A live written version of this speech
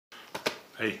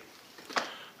Hey,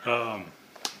 I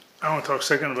want to talk a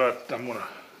second about, I'm going to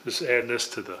just add this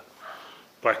to the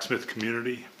blacksmith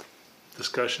community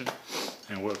discussion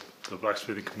and what the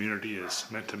blacksmithing community has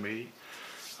meant to me.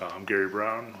 I'm Gary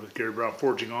Brown with Gary Brown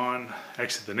Forging On.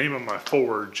 Actually, the name of my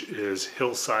forge is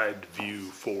Hillside View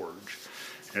Forge.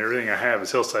 And everything I have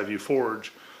is Hillside View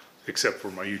Forge except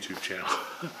for my YouTube channel.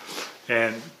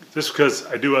 And just because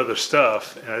I do other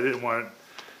stuff and I didn't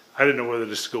know whether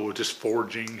just to go with just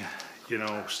forging,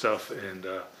 stuff, and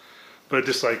but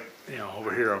just like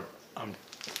over here I'm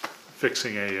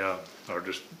fixing or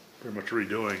just pretty much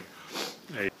redoing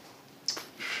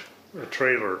a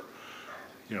trailer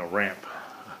ramp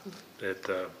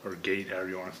or gate, however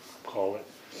you want to call it.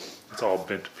 It's all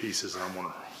bent to pieces and I'm going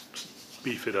to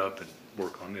beef it up and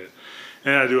work on it,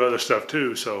 and I do other stuff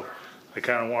too, so I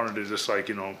kind of wanted to just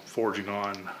like forging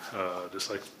on, just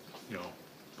like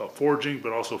about forging,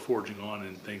 but also forging on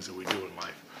in things that we do in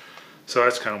life. So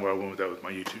that's kind of where I went with that with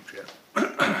my YouTube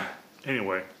channel.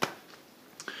 Anyway,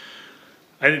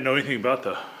 I didn't know anything about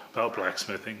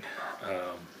blacksmithing.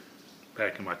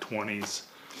 Back in my 20s,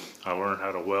 I learned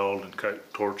how to weld and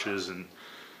cut torches and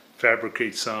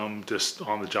fabricate some just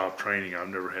on the job training. I've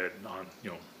never had on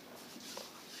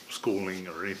schooling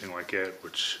or anything like that,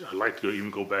 which I'd like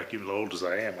to go back, even as old as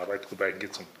I am. I'd like to go back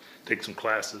and take some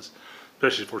classes,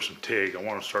 especially for some TIG. I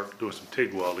want to start doing some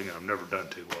TIG welding, and I've never done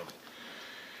TIG welding.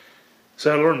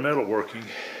 So I learned metalworking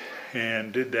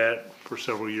and did that for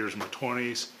several years in my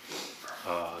 20s.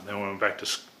 Then when I went back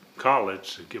to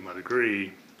college to get my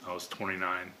degree, I was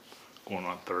 29, going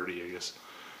on 30, I guess,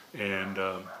 and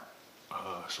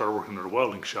started working at a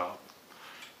welding shop,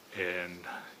 and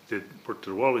worked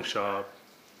at a welding shop,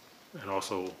 and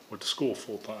also went to school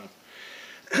full time.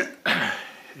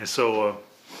 And so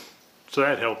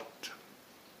that helped,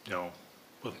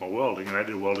 with my welding, and I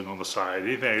did welding on the side.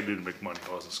 Anything I could do to make money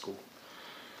while I was in school.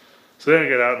 So then I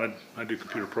got out and I do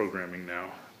computer programming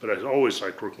now, but I always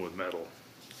liked working with metal.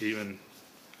 Even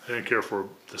I didn't care for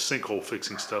the sinkhole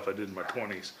fixing stuff I did in my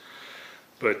 20s,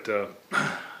 but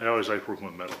I always liked working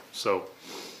with metal. So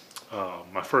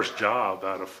my first job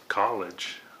out of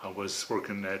college, I was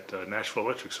working at Nashville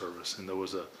Electric Service, and there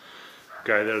was a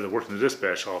guy there that worked in the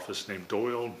dispatch office named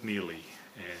Doyle Neely,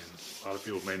 and a lot of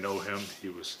people may know him. He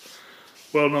was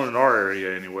well known in our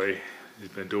area anyway. He's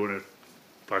been doing it,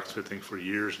 blacksmithing, for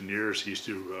years and years. He used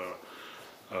to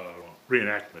do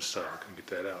reenactment stuff. I couldn't get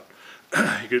that out.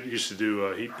 He used to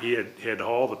do. He had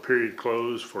all the period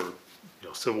clothes for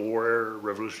Civil War era,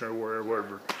 Revolutionary War era,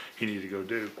 whatever he needed to go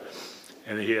do,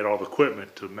 and he had all the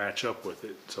equipment to match up with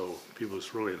it. So people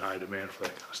was really in high demand for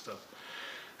that kind of stuff.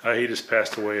 He just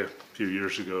passed away a few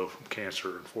years ago from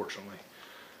cancer, unfortunately.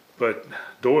 But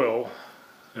Doyle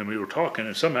and we were talking,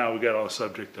 and somehow we got on the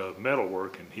subject of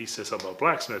metalwork, and he said something about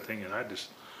blacksmithing, and I just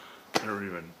never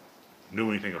even knew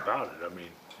anything about it. I mean,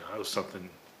 that was something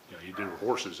he did with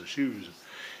horses and shoes.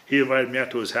 He invited me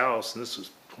out to his house, and this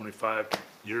was 25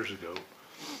 years ago,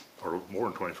 or more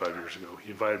than 25 years ago.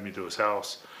 He invited me to his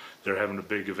house. They're having a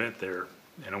big event there,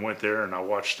 and I went there and I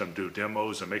watched them do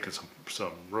demos and making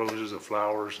some roses and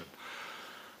flowers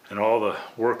and all the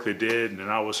work they did, and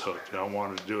I was hooked. I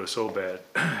wanted to do it so bad,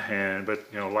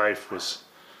 but life was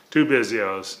too busy.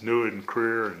 I was new in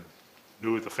career and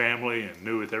new with the family and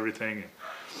new with everything,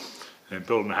 and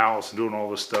building a house and doing all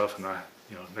this stuff, and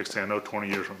next thing I know, 20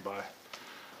 years went by.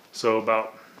 So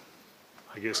about,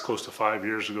 I guess, close to 5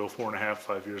 years ago, 4.5,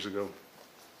 5 years ago,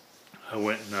 I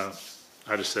went and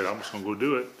I just said, I'm just going to go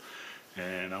do it.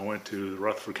 And I went to the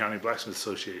Rutherford County Blacksmith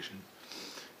Association.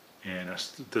 And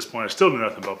at this point, I still knew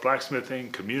nothing about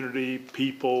blacksmithing, community,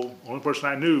 people. The only person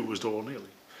I knew was Doyle Neely.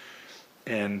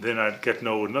 And then I got to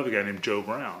know another guy named Joe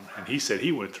Brown. And he said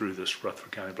he went through this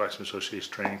Rutherford County Blacksmith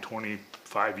Association training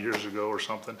 25 years ago or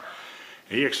something.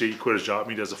 And he actually quit his job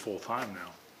and he does it full time now.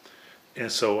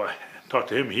 And so I talked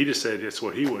to him, and he just said it's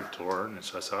what he went to learn. And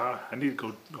so I said, I need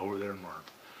to go over there and learn.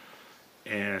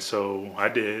 And so I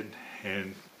did,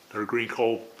 and their green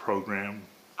coal program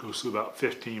goes through about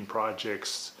 15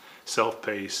 projects,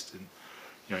 self-paced, and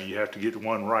you have to get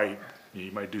one right.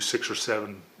 You might do 6 or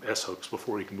 7 S-hooks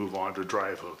before you can move on to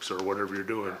drive hooks or whatever you're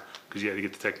doing, because you had to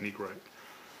get the technique right.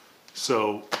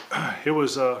 So it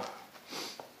was a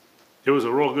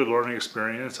real good learning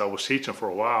experience. I was teaching for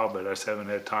a while, but I just haven't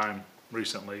had time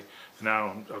recently. And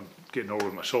now I'm getting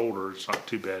over my shoulder. It's not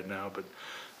too bad now, but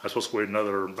I was supposed to wait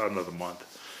about another month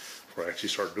before I actually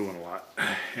start doing a lot.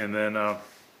 And then,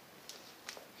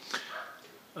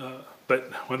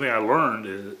 but one thing I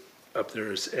learned up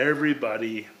there is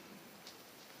everybody,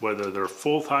 whether they're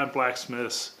full-time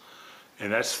blacksmiths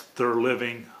and that's their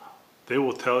living, they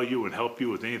will tell you and help you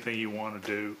with anything you want to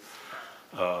do.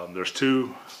 There's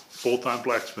two full-time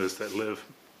blacksmiths that live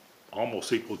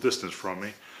almost equal distance from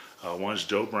me. One's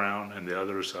Joe Brown and the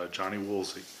other is Johnny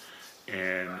Woolsey.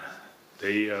 And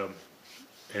they,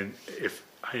 and if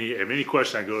I have any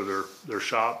question, I go to their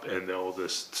shop and they'll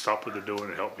just stop what they're doing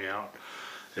and help me out.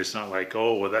 It's not like,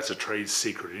 oh, well, that's a trade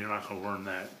secret. You're not going to learn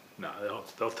that. No,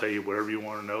 they'll tell you whatever you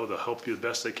want to know. They'll help you the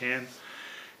best they can.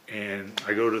 And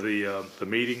I go to the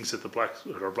meetings at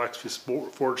at our Blacksmith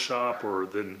Ford shop, or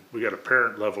then we got a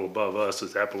parent level above us,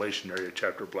 it's Appalachian Area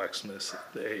Chapter Blacksmiths,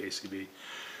 the AACB.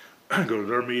 Go to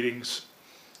their meetings.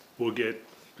 We'll get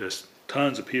just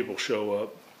tons of people show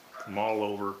up from all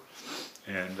over,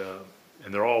 and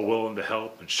they're all willing to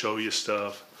help and show you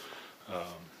stuff.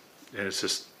 And it's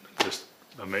just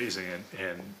amazing,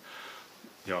 and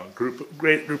you know,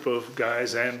 great group of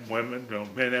guys and women, you know,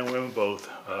 men and women both,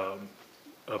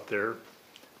 up there,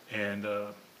 and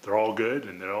they're all good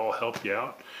and they all help you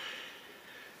out.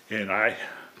 And I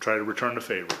try to return the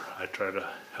favor. I try to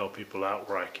help people out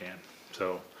where I can.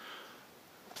 So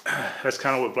that's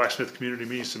kind of what Blacksmith Community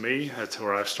means to me. That's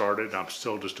where I started. I'm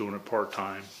still just doing it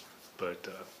part-time, but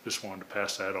just wanted to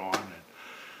pass that on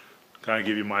and kind of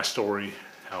give you my story,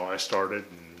 how I started,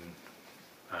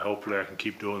 and hopefully I can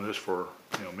keep doing this for,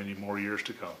 you know, many more years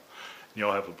to come. And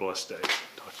y'all have a blessed day.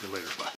 Talk to you later. Bye.